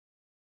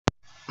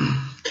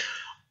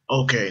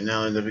Okay,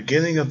 now in the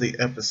beginning of the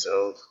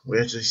episode, we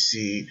actually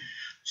see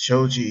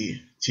Shoji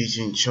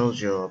teaching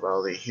Cho-Cho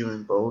about a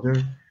human boulder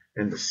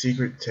and the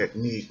secret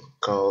technique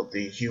called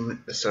the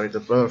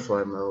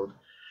butterfly mode,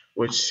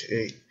 which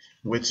a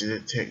which is a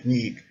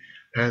technique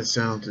passed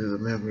down to the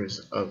members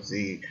of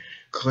the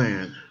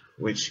clan,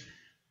 which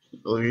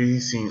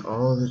releasing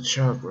all the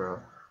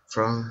chakra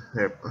from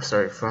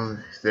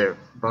their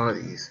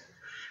bodies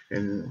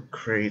and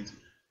create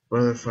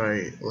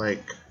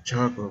butterfly-like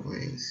chakra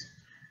wings,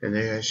 and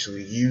they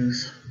actually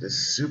use the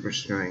super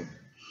strength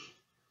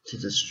to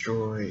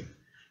destroy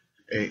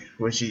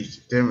which he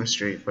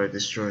demonstrates by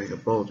destroying a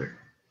boulder.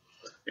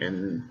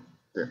 And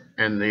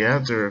the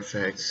after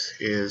effects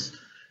is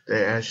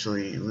they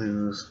actually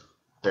lose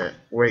that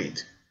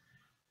weight.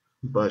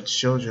 But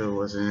Shoujo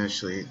wasn't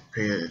actually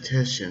paying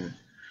attention.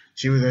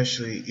 She was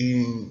actually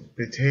eating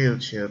potato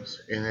chips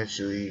and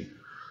actually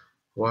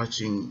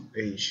watching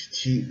a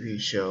TV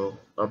show.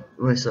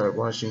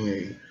 Watching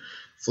a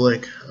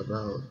flick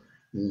about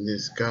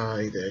this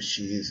guy that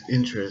she is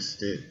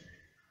interested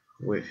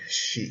with.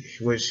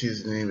 Which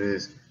his name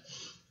is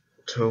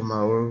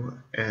Tomaru,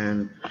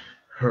 and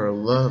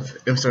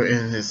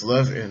and his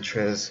love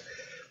interest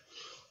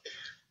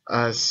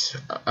As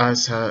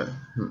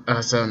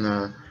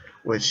Asana,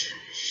 which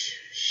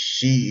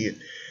she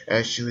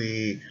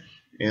actually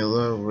in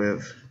love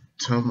with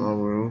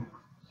Tomaru,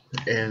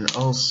 and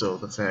also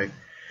the fact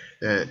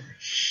that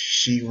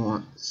she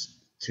wants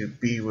to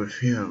be with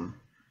him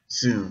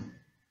soon,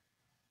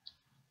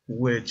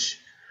 which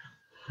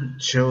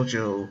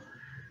Chojo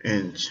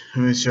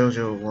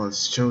Chojo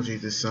wants Choji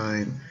to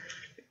sign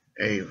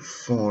a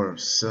form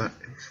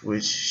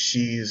which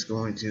she is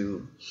going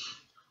to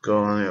go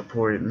on an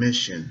important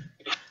mission.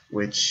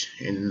 Which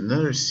in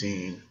another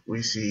scene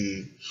we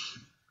see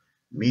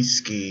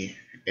Mitsuki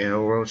and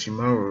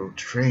Orochimaru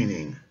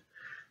training,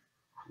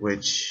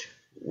 which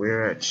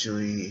we're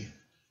actually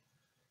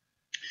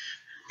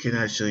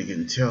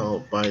can tell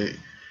by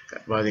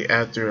the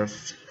after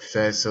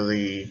effects of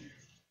the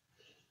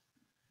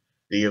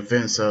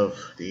events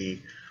of the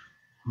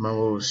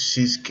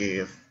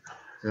Momoshisuke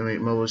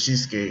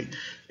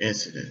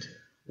incident,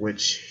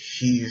 which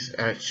he's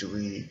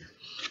actually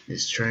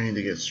is trying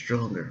to get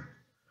stronger.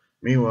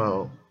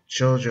 Meanwhile,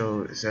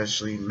 Cho-Cho is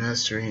actually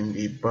mastering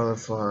the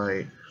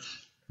butterfly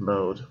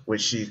mode,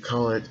 which she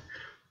call it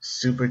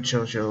Super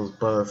Cho-Cho's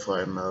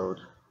butterfly mode,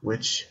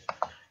 which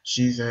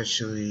she's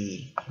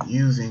actually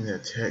using the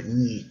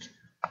technique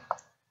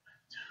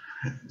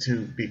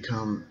to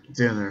become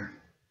dinner,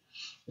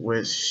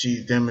 which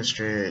she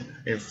demonstrated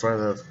in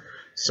front of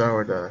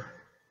Sarada,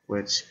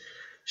 which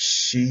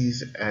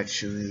she's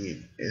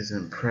actually is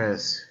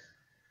impressed,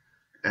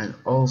 and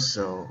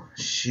also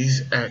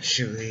she's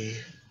actually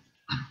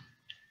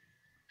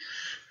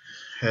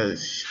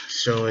has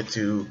shown it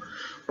to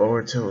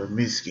Boruto and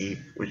Mitsuki,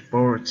 which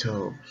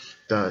Boruto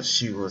thought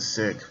she was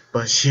sick,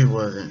 but she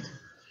wasn't.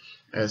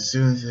 As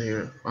soon as they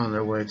were on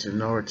their way to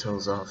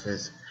Naruto's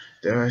office,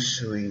 they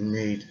actually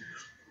made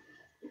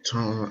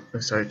Tomaru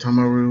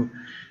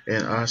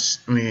and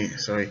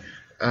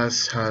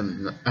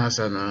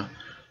Asana,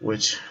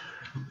 which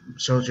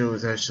Shoujo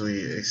was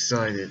actually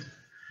excited.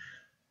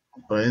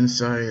 But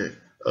inside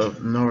of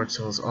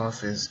Naruto's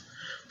office,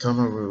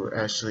 Tomaru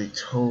actually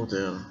told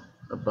them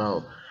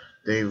about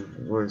they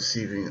were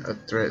receiving a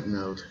threat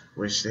note,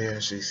 which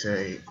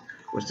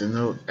the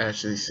note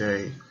actually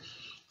say,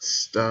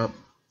 stop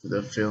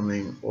the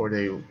filming or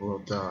they will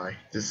die.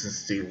 This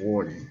is the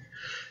warning,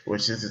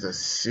 which is a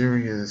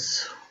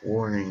serious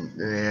warning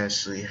that they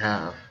actually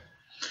have.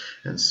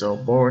 And so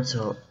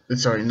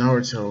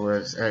Naruto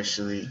was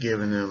actually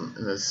giving them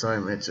an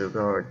assignment to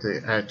guard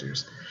the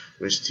actors,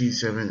 which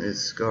T7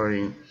 is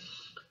guarding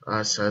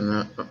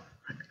Asana,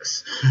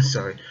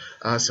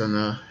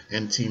 Asana,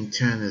 and Team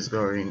 10 is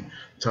guarding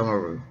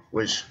Tomaru,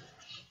 which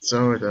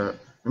Shoujo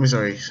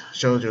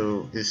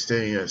is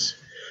staying at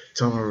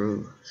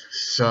Tomaru's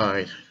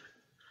side,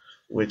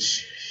 which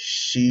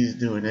she's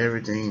doing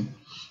everything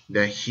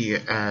that he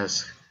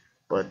asks.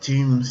 But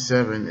Team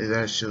 7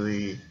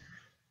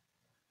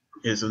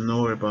 is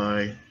annoyed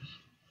by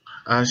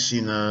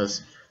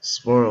Ashina's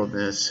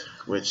spoiledness,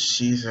 which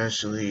she's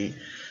actually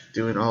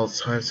doing all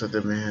types of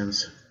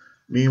demands.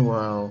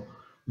 Meanwhile,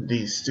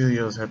 the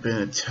studios have been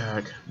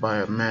attacked by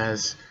a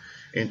mass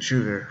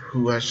intruder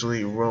who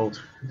actually wrote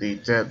the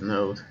death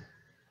note,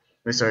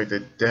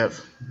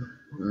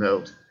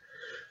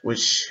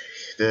 which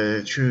the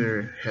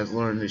intruder has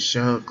learned the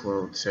shadow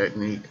clone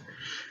technique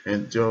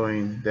and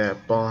throwing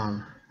that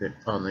bomb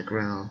on the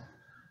ground,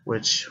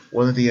 which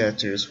one of the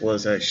actors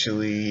was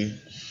actually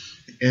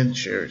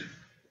injured,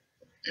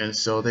 and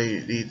so they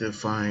need to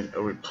find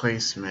a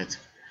replacement,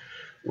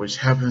 which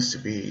happens to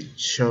be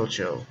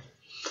Cho-Cho.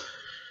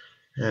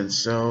 And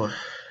so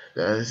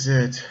that is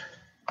it.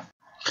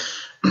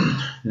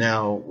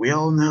 Now we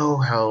all know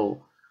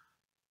how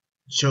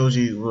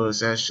Choji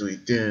was actually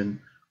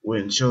thin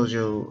when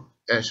Cho-Cho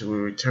actually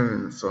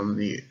returned from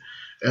the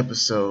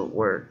episode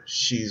where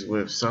she's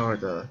with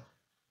Sarada,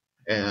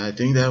 and I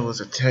think that was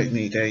a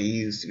technique that he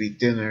used to be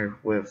thinner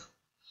with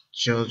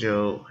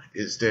Cho-Cho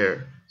is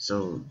there.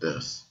 So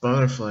the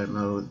butterfly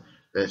mode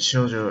that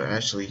Cho-Cho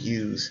actually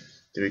used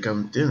to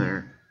become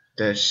thinner,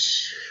 that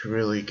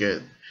really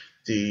get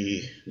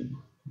the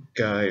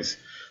guys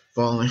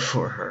falling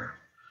for her.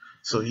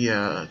 So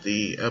yeah,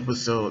 the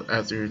episode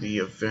after the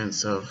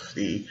events of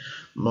the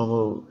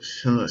the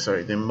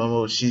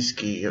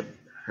Momoshiki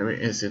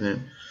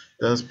incident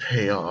does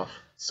pay off.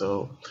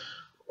 So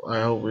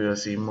I hope we'll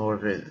see more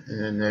of it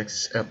in the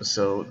next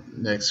episode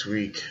next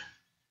week.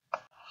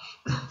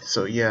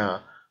 So yeah,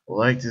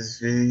 like this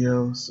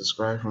video,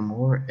 subscribe for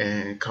more,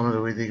 and comment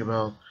what you think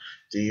about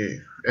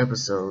the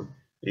episode.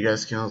 You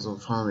guys can also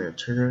follow me on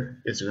Twitter,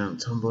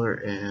 Instagram,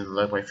 Tumblr, and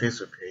like my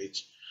Facebook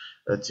page.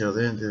 Until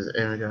then, this is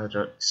Anime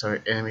Guy,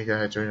 Anime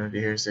Guy joining over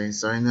here saying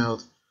sign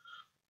out.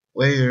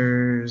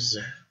 Laters.